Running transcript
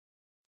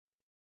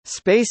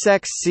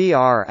SpaceX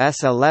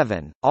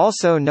CRS-11,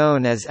 also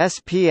known as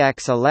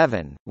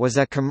SPX-11, was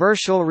a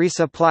commercial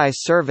resupply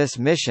service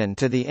mission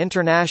to the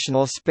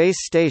International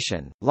Space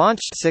Station,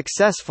 launched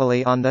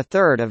successfully on 3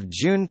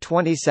 June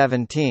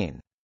 2017.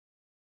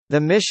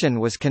 The mission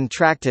was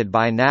contracted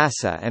by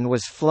NASA and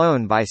was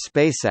flown by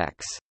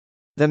SpaceX.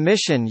 The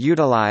mission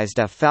utilized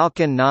a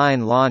Falcon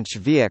 9 launch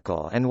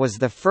vehicle and was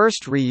the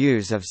first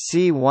reuse of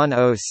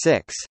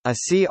C-106, a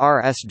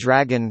CRS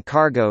Dragon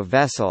cargo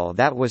vessel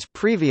that was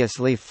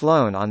previously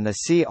flown on the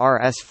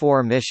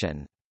CRS-4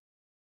 mission.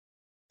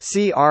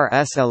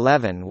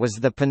 CRS-11 was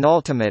the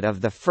penultimate of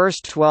the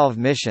first 12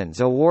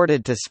 missions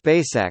awarded to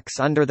SpaceX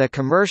under the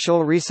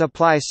Commercial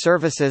Resupply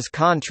Services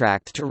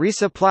contract to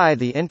resupply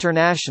the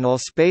International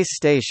Space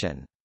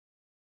Station.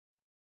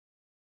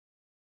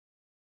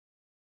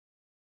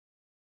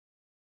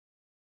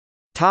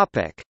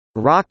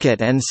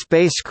 Rocket and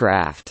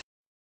spacecraft.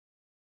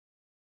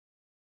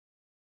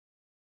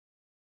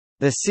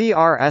 The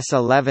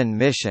CRS-11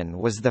 mission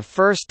was the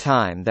first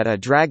time that a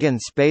Dragon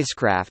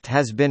spacecraft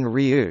has been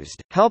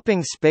reused,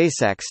 helping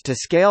SpaceX to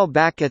scale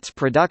back its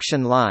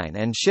production line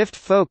and shift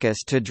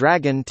focus to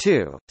Dragon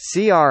 2.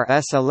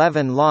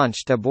 CRS-11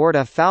 launched aboard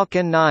a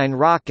Falcon 9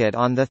 rocket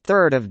on 3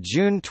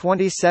 June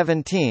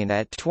 2017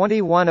 at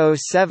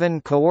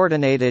 21:07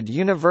 Coordinated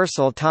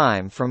Universal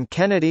Time from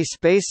Kennedy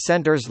Space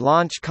Center's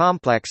Launch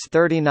Complex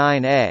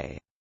 39A.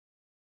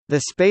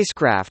 The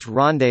spacecraft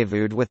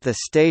rendezvoused with the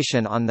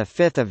station on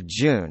 5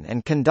 June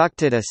and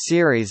conducted a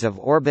series of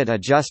orbit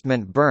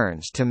adjustment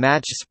burns to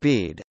match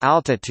speed,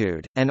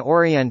 altitude, and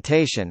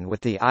orientation with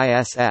the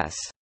ISS.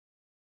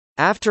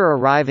 After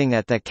arriving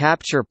at the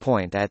capture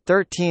point at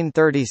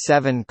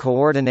 13:37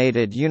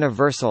 Coordinated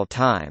Universal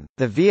Time,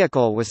 the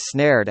vehicle was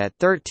snared at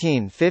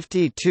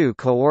 13:52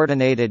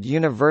 Coordinated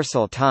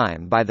Universal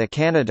Time by the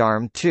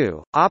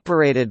Canadarm2,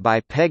 operated by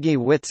Peggy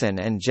Whitson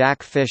and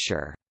Jack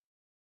Fisher.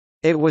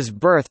 It was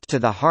berthed to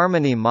the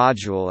Harmony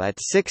module at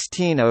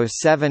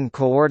 16:07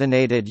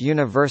 Coordinated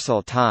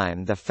Universal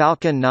Time. The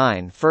Falcon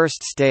 9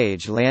 first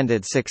stage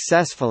landed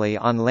successfully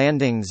on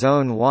Landing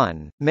Zone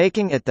 1,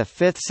 making it the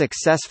fifth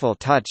successful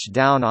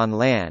touchdown on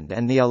land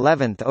and the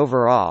 11th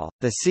overall.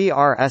 The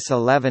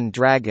CRS-11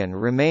 Dragon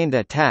remained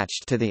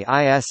attached to the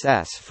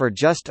ISS for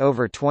just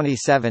over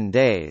 27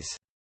 days.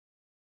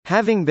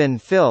 Having been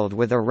filled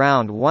with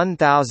around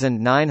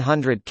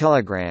 1,900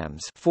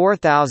 kilograms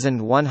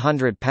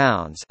 (4,100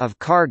 pounds) of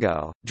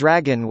cargo,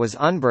 Dragon was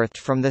unberthed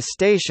from the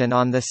station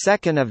on 2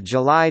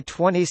 July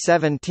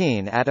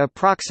 2017 at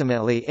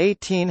approximately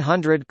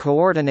 1800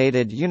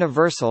 Coordinated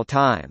Universal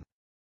Time.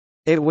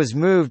 It was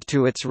moved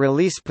to its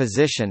release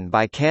position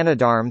by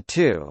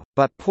Canadarm2,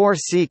 but poor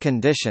sea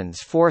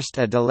conditions forced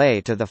a delay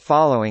to the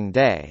following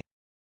day.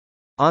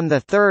 On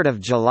 3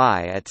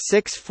 July at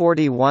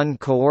 6:41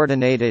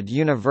 Coordinated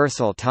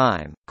Universal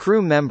Time,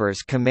 crew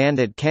members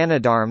commanded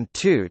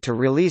Canadarm2 to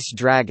release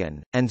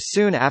Dragon, and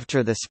soon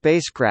after the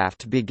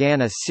spacecraft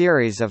began a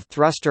series of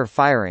thruster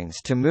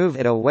firings to move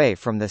it away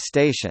from the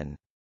station.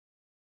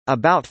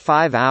 About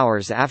 5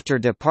 hours after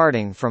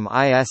departing from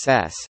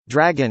ISS,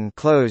 Dragon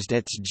closed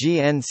its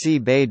GNC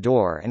bay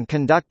door and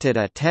conducted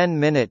a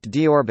 10-minute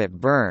deorbit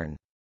burn.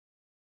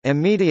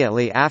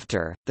 Immediately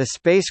after, the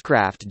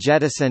spacecraft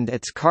jettisoned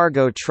its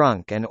cargo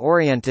trunk and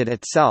oriented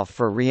itself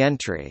for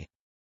re-entry.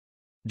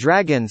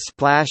 Dragon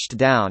splashed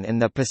down in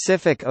the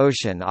Pacific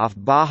Ocean off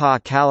Baja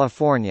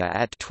California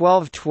at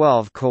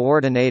 12:12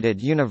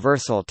 Coordinated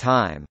Universal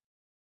Time.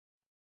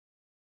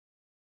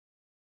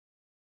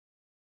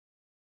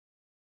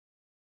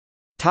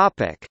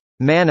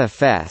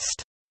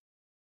 Manifest.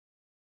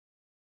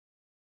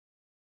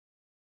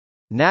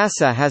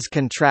 NASA has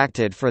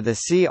contracted for the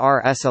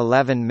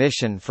CRS-11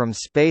 mission from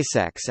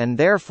SpaceX and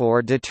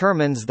therefore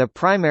determines the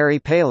primary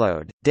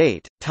payload,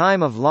 date,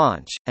 time of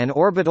launch, and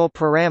orbital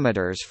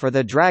parameters for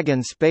the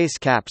Dragon space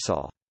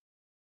capsule.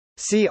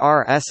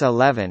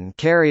 CRS-11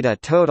 carried a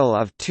total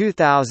of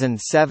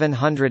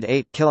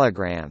 2,708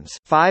 kilograms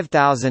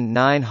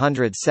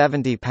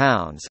 (5,970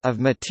 pounds)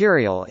 of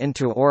material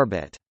into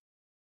orbit.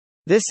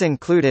 This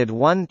included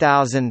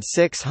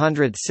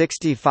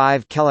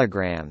 1,665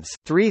 kilograms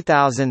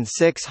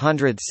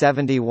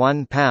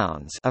 (3,671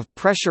 pounds) of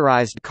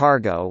pressurized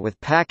cargo with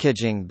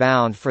packaging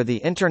bound for the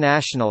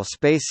International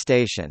Space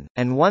Station,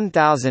 and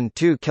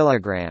 1,002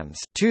 kilograms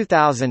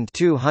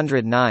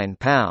 (2,209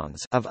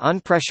 pounds) of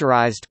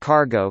unpressurized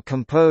cargo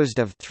composed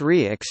of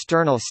 3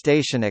 external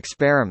station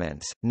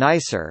experiments,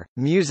 NICER,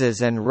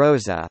 MUSES and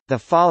ROSA. The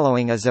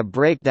following is a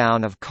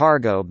breakdown of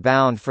cargo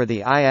bound for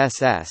the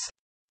ISS.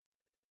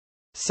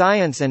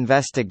 Science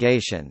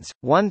Investigations,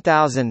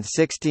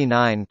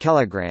 1,069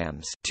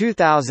 kilograms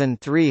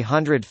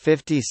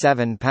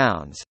 (2,357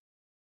 pounds).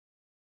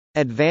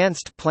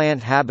 Advanced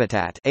Plant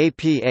Habitat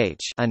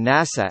 (APH), a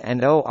NASA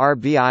and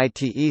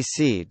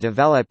ORBITEC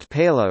developed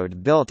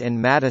payload built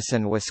in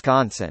Madison,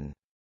 Wisconsin.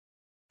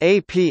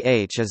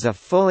 APH is a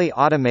fully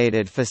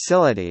automated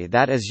facility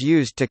that is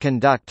used to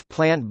conduct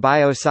plant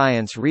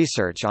bioscience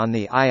research on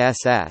the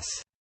ISS.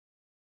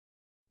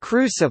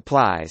 Crew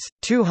supplies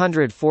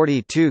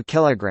 242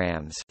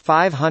 kilograms,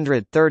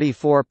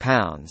 534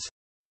 pounds.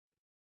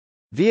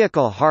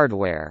 Vehicle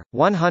hardware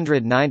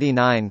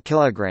 199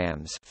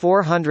 kilograms,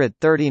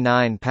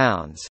 439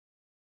 pounds.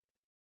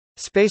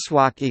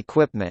 Spacewalk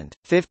equipment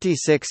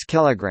 56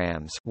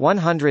 kilograms,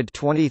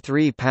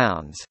 123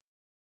 pounds.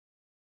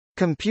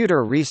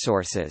 Computer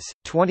resources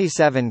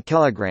 27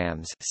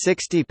 kilograms,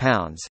 60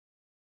 pounds.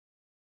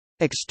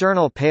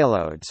 External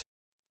payloads: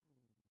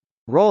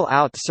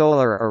 Roll-out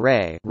solar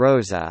array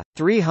 (ROSA),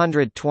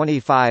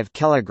 325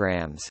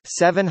 kilograms,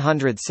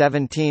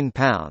 717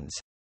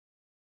 pounds.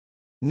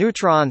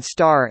 Neutron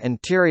star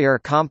interior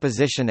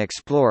composition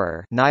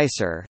explorer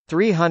 (NICER),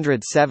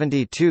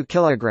 372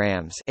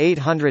 kilograms,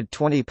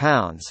 820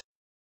 pounds.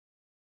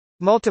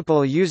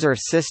 Multiple user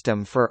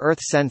system for Earth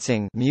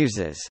sensing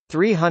 (MUSES),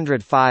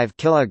 305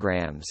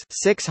 kilograms,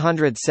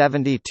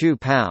 672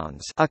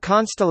 pounds. A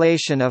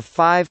constellation of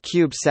 5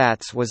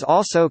 CubeSats was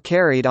also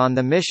carried on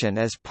the mission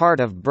as part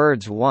of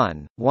BIRDS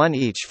 1, one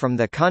each from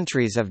the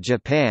countries of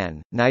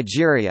Japan,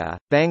 Nigeria,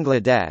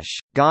 Bangladesh,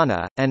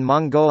 Ghana, and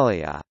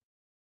Mongolia.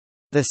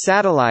 The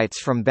satellites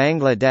from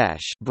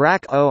Bangladesh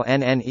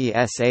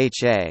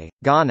ONNESHA,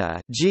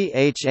 Ghana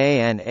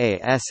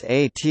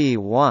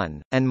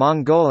GHANASAT-1, and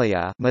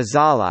Mongolia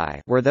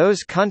Mazalai were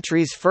those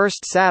countries'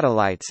 first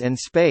satellites in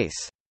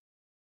space.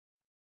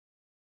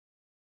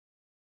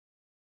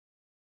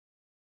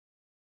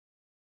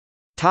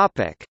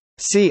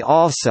 See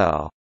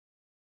also: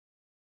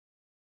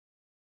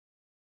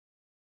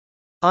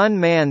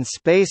 Unmanned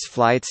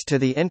spaceflights to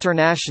the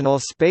International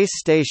Space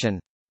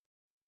Station,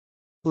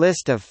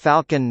 List of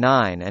Falcon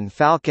 9 and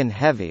Falcon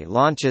Heavy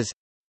launches,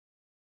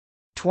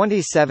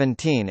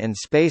 2017 in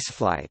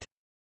spaceflight.